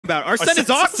about? Arsene is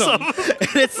awesome.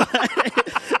 It's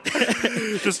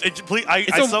it's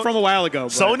from a while ago.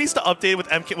 Someone needs to update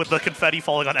with the confetti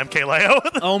falling on MK Leo.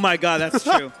 Oh my god, that's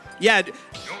true. Yeah,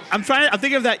 I'm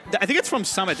thinking of that. I think it's from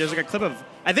Summit. There's like a clip of,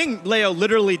 I think Leo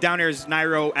literally down airs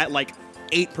Nairo at like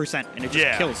 8%, and it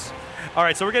just kills. All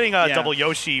right, so we're getting double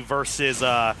Yoshi versus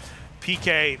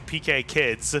PK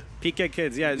Kids. PK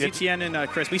Kids, yeah. ZTN and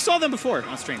Chris. We saw them before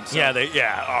on stream. So.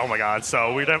 Yeah, oh my god.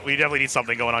 So we definitely need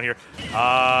something going on here.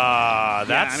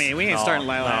 That's. I mean, we ain't starting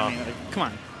Lila. I mean, like, come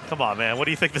on. Come on, man. What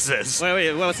do you think this is?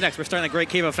 Wait, what's next? We're starting the Great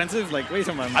Cave Offensive? Like, what are you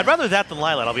talking about? I'd rather that than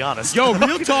Lilat, I'll be honest. Yo,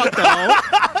 real talk, though.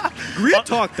 Real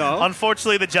talk, though.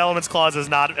 Unfortunately, the Gentleman's Clause is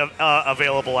not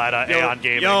available at AON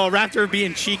Gaming. Yo, Raptor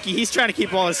being cheeky. He's trying to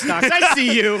keep all his stocks. I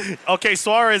see you. Okay,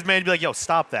 Suarez, man, be like, yo,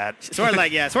 stop that. Suarez,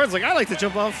 Suarez like, I like to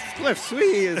jump off cliffs. Sweet.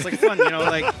 It's like fun,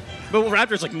 like. But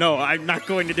Raptor's like, no, I'm not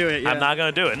going to do it. Yeah. I'm not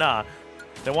going to do it, nah.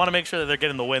 They want to make sure that they're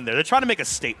getting the win there. They're trying to make a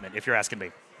statement, if you're asking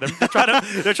me. They're trying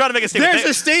to make a statement. There's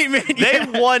a statement.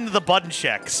 They won the button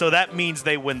check, so that means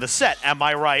they win the set. Am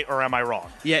I right or am I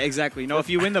wrong? Yeah, exactly. No, if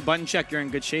you win the button check, you're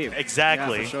in good shape.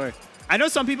 Exactly. Yeah, for sure. I know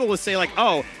some people will say like,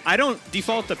 oh, I don't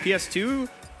default to PS2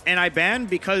 and I ban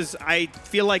because I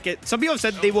feel like it. Some people have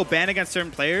said they will ban against certain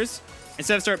players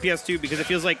instead of start PS2 because it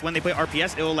feels like when they play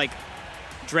RPS, it will like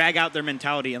drag out their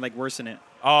mentality and like worsen it.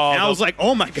 Oh, and I was like,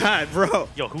 oh my god, bro.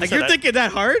 Yo, who like said you're that? Thinking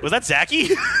that hard? Was that Zaki?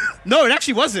 No, it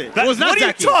actually wasn't. It was not Zaki. What are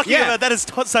you talking about? That is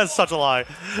such a lie.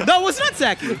 No, it was not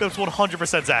Zaki. That was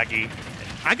 100% Zaki.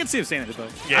 I can see him saying it though.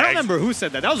 Yeah, I don't remember who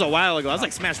said that. That was a while ago. That was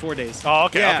like Smash 4 days. Oh,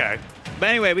 okay, okay. But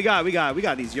anyway, we got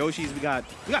these Yoshis. We got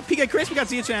PK Chris. We got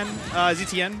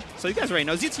ZTN. So you guys already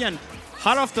know ZTN.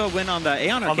 Hot off the win on the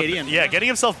AON Arcadian. Getting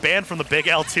himself banned from the Big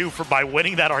L2 by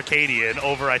winning that Arcadian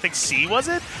over, I think, C, was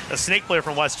it? A Snake player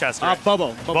from Westchester.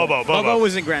 Bobo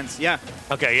was in Grants, yeah.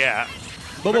 Okay, yeah.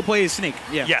 Bobo plays Snake,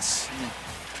 yeah. Yes.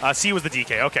 C was the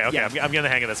DK. Okay. Yeah. I'm getting the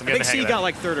hang of this. I think C got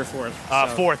like 3rd or 4th.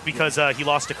 So. 4th because he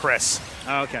lost to Chris.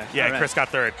 Oh, okay. Yeah, right. Chris got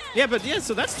 3rd. Yeah, but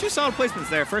so that's 2 solid placements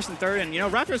there, 1st and 3rd. And,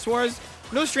 Raptor Suarez,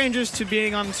 no strangers to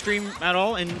being on the stream at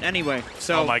all in any way.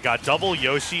 So. Oh, my God. Double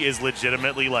Yoshi is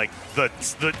legitimately like the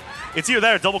it's either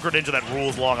that or Double Greninja that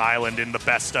rules Long Island in the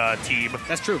best team.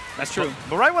 That's true. That's true.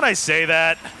 But right when I say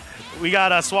that, we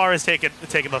got Suarez taking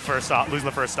the first stock, losing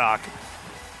the first stock.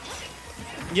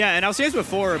 Yeah, and I'll say this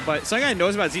before, but something I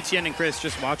knows about ZTN and Chris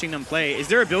just watching them play is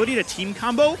their ability to team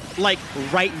combo, like,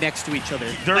 right next to each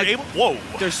other. They're able... Whoa.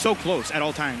 They're so close at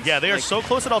all times. Yeah, they are so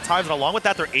close at all times, and along with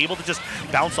that, they're able to just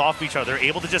bounce off each other. They're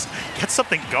able to just get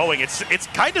something going. It's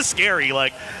kind of scary.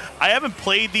 Like, I haven't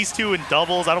played these two in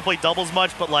doubles. I don't play doubles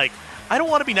much, but, like, I don't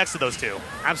want to be next to those two.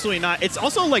 Absolutely not. It's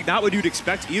also, like, not what you'd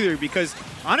expect either because,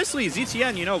 honestly,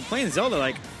 ZTN, playing Zelda,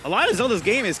 like, a lot of Zelda's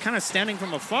game is kind of standing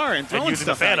from afar and throwing using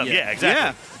stuff the Phantom. at you. Yeah, exactly.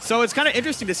 Yeah. So it's kind of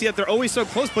interesting to see that they're always so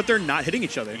close, but they're not hitting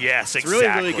each other. Yes, it's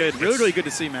exactly. Really, really good. Really good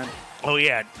to see, man. Oh,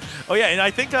 yeah. And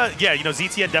I think,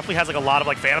 ZTN definitely has, like, a lot of,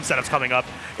 like, Phantom setups coming up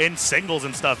in singles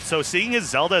and stuff. So seeing his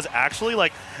Zelda is actually,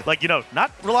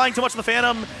 not relying too much on the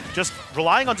Phantom, just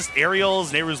relying on just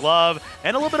aerials, Nehru's Love,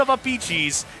 and a little bit of up B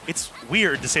cheese. It's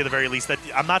weird, to say the very least, that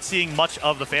I'm not seeing much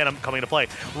of the Phantom coming into play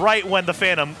right when the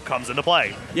Phantom comes into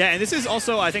play. Yeah, and this is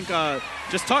also, I think,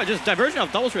 just diversion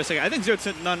of doubles for a second. I think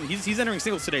ZeroTwoNone, he's entering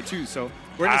singles today, too, so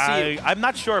we're going to see. I'm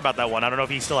not sure about that one. I don't know if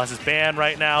he still has his ban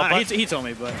right now. But he told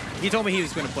me, but he told me he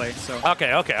was going to play. So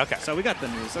Okay. So we got the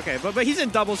news. Okay, but he's in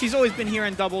doubles. He's always been here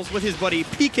in doubles with his buddy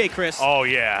PK Chris. Oh,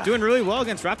 yeah. Doing really well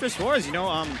against Raptor Suarez.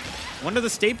 One of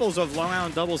the staples of Long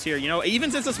Island doubles here.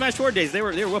 Even since the Smash 4 days, they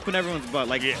were whooping everyone's butt.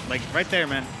 Like right there,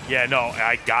 man. Yeah, no,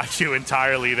 I got you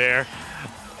entirely there.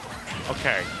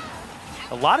 Okay.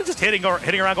 A lot of just hitting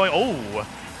around going, oh.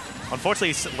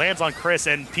 Unfortunately, he lands on Chris,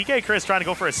 and PK Chris trying to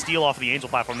go for a steal off of the Angel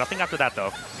platform. Nothing after that,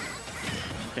 though.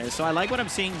 Okay, so I like what I'm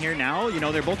seeing here now.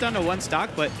 They're both down to 1 stock,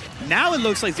 but now it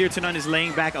looks like ZeroTwoNone is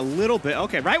laying back a little bit.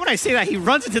 Okay, right when I say that, he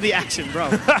runs into the action, bro.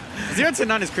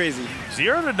 ZeroTwoNone is crazy.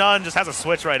 ZeroTwoNone just has a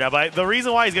switch right now, but the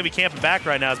reason why he's going to be camping back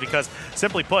right now is because,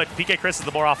 simply put, PK Chris is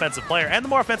the more offensive player and the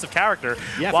more offensive character.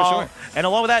 Yeah, for sure. And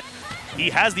along with that, he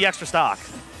has the extra stock.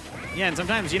 Yeah, and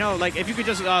sometimes, if you could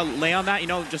just lay on that,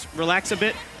 just relax a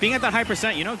bit. Being at that high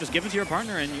percent, just give it to your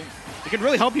partner, and it could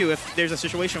really help you if there's a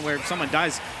situation where someone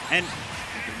dies. And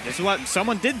this is what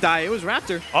someone did die. It was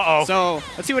Raptor. Uh-oh. So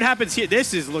let's see what happens here.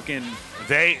 This is looking...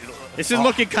 This is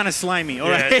looking kind of slimy. All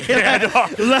right.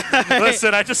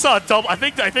 Listen, I just saw a double. I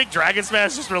think Dragon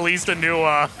Smash just released a new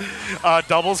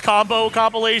doubles combo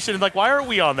compilation. Like, why aren't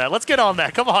we on that? Let's get on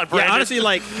that. Come on, Brandon. Yeah, honestly,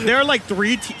 there are like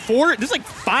 4. There's like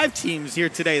 5 teams here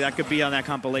today that could be on that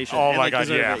compilation. Oh my God,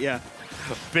 yeah.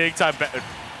 Big time.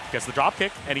 Gets the drop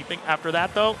kick. Anything after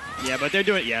that, though? Yeah, but they're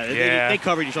doing they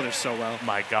covered each other so well.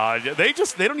 My God. They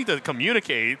don't need to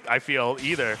communicate, I feel,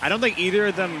 either. I don't think either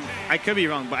of them, I could be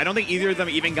wrong, but I don't think either of them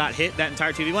even got hit that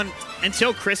entire 2v1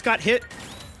 until Chris got hit,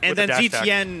 and then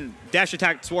ZTN dash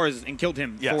attacked Suarez and killed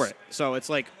him for it. So it's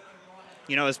like,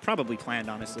 you know, it's probably planned,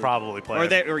 honestly. Probably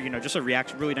planned. Or you know, just a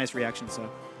reaction, really nice reaction, so.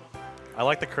 I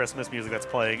like the Christmas music that's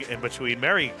playing in between.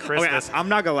 Merry Christmas. I'm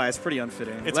not gonna lie, it's pretty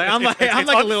unfitting. I'm like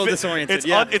a little disoriented.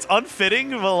 It's unfitting,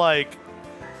 but like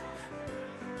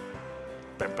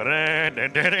you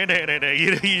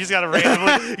just gotta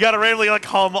randomly like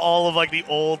hum all of like the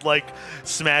old like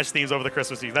Smash themes over the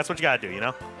Christmas music. That's what you gotta do, you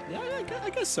know? Yeah, I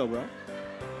guess so, bro.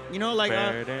 You know, like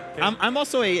I'm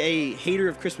also a hater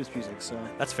of Christmas music, so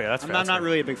that's fair. That's fair. I'm not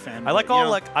really a big fan. I like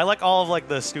all of like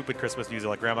the stupid Christmas music,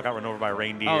 like Grandma Got Run Over by a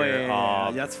Reindeer. Oh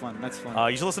yeah, that's fun. That's fun.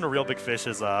 You should listen to Real Big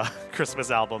Fish's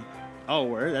Christmas album. Oh,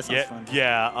 word, that sounds fun.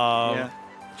 Yeah.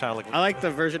 Trying to look. I like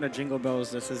the version of Jingle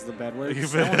Bells. This is the bad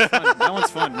words. That one's fun. That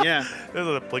one's fun. Yeah. This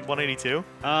is a Blink 182.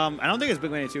 I don't think it's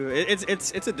Blink 182.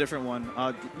 It's a different one.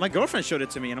 My girlfriend showed it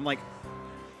to me, and I'm like,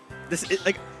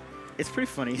 it's pretty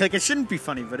funny. Like, it shouldn't be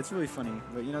funny, but it's really funny.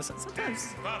 But you know,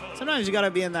 sometimes you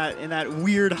gotta be in that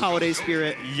weird holiday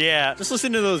spirit. Yeah. Just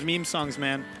listen to those meme songs,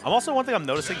 man. Also, one thing I'm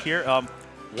noticing here.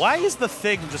 Why is the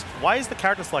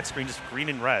character select screen just green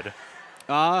and red?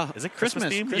 Is it Christmas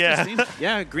themed?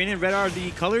 Yeah, green and red are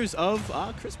the colors of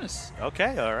Christmas.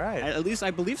 Okay, all right. At least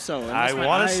I believe so. I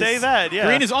want to say that, yeah.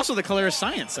 Green is also the color of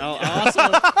science. I'll also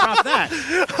prop that.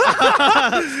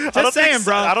 Just saying,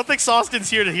 bro. I don't think Sawston's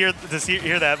here to hear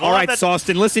that. All right,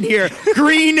 Sawston, listen here.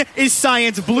 Green is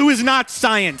science. Blue is not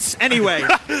science. Anyway.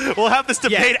 We'll have this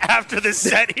debate after this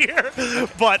set here.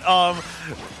 But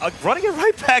running it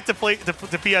right back to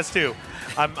PS2.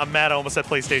 I'm mad I almost said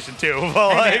PlayStation 2.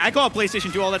 But hey, man, I call it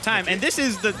PlayStation 2 all the time, and this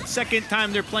is the second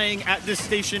time they're playing at this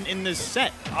station in this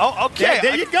set. Oh, okay. Yeah,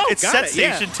 there you go. It's set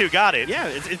Station 2. Got it. Yeah,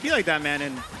 it'd be like that, man.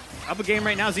 And up a game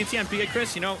right now, ZTN PK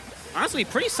Chris, you know, honestly,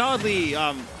 pretty solidly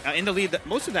in the lead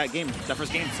most of that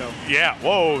first game. So yeah.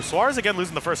 Whoa, Suarez again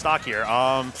losing the first stock here.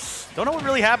 Don't know what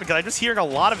really happened because I'm just hearing a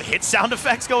lot of hit sound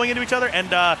effects going into each other and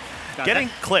getting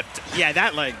clipped. Yeah,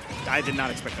 I did not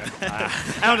expect that.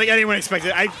 I don't think anyone expected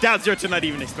it. I doubt ZeroTwoNone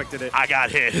even expected it. I got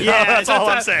hit. Yeah, that's all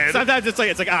I'm saying. Sometimes it's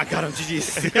like got him,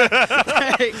 GG's.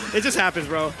 It just happens,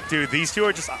 bro. Dude, these two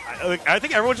are just. I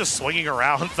think everyone's just swinging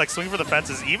around, like swinging for the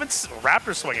fences. Even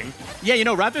Raptor's swinging. Yeah, you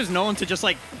know, Raptor's known to just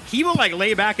he will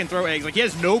lay back and throw eggs. Like he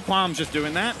has no qualms just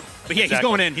doing that. But yeah, he's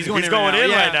going in. He's going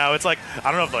in right now. It's like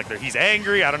I don't know if he's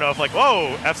angry. I don't know if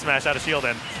whoa, F smash out of shield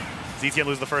and ZTN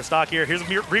loses the first stock here. Here's a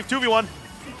brief 2v1.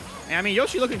 I mean,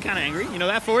 Yoshi looking kind of angry. You know,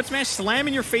 that forward smash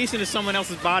slamming your face into someone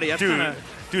else's body. That's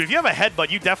Dude, if you have a headbutt,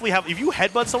 you definitely have. If you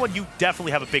headbutt someone, you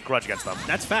definitely have a big grudge against them.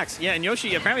 That's facts. Yeah, and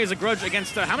Yoshi apparently has a grudge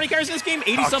against how many characters in this game?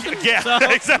 80-something? Yeah, so,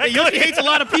 exactly. Yoshi hates a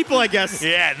lot of people, I guess.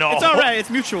 Yeah, no. It's all right. It's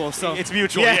mutual. So it's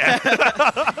mutual. Yeah.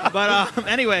 But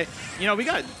anyway, you know, we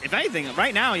got, if anything,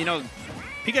 right now, you know,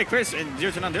 PK Chris and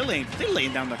ZeroTwoNone, they're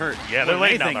laying down the hurt. Yeah, they're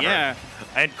laying down the hurt. Yeah.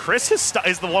 And Chris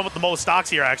is the one with the most stocks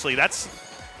here. Actually, that's.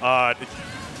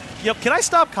 Yo, can I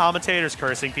stop commentators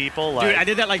cursing people? Dude, I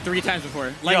did that 3 times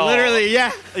before. Literally,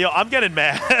 yeah. Yo, I'm getting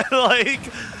mad.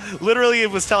 Literally,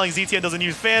 it was telling ZTN doesn't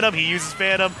use Phantom. He uses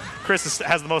Phantom. Chris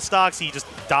has the most stocks. He just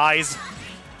dies.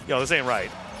 Yo, this ain't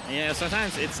right. Yeah,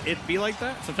 sometimes it be like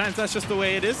that. Sometimes that's just the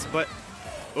way it is. But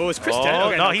is Chris dead?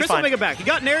 Okay, no, he's Chris fine. will make it back. He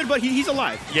got nared, but he's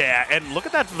alive. Yeah, and look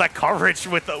at that coverage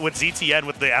with ZTN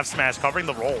with the F smash covering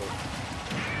the roll.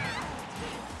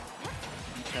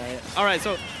 Okay. All right,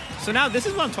 so now this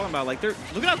is what I'm talking about. Look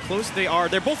at how close they are.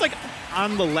 They're both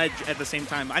on the ledge at the same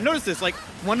time. I noticed this.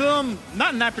 One of them,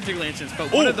 not in that particular instance,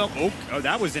 but one of them. Oh,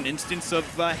 that was an instance of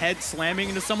head slamming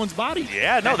into someone's body.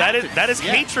 Yeah, no, that is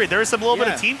hatred. There is some little bit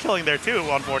of team killing there too,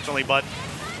 unfortunately. But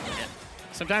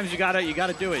sometimes you gotta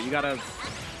do it. You gotta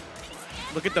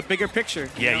look at the bigger picture.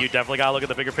 Yeah, you definitely gotta look at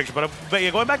the bigger picture. But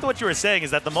going back to what you were saying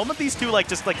is that the moment these two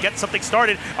just get something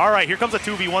started, all right, here comes a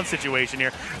 2v1 situation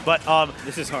here. But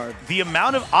this is hard. The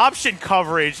amount of option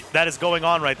coverage that is going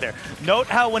on right there. Note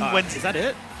how when is that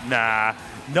it? Nah.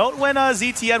 Note when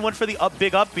ZTN went for the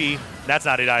big up B. That's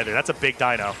not it either. That's a big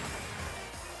dino.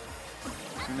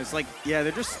 And it's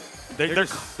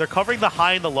they're covering the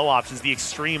high and the low options, the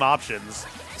extreme options.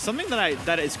 Something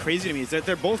that is crazy to me is that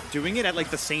they're both doing it at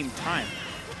the same time.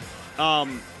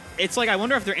 it's like I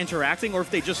wonder if they're interacting or if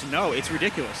they just know. It's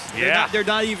ridiculous. Yeah. They're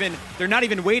not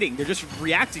even waiting. They're just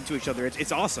reacting to each other.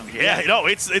 It's awesome. Yeah, no,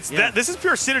 it's this is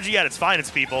pure synergy at its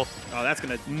finest, people. Oh, that's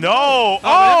gonna no.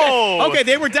 Oh, okay,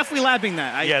 they were definitely labbing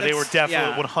that. Yeah, they were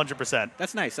definitely 100%.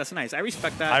 That's nice. That's nice. I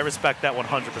respect that. I respect that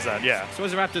 100%. Yeah. So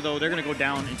as a Raptor though, they're gonna go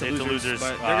down into losers,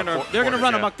 but losers. they're gonna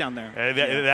run amok down there.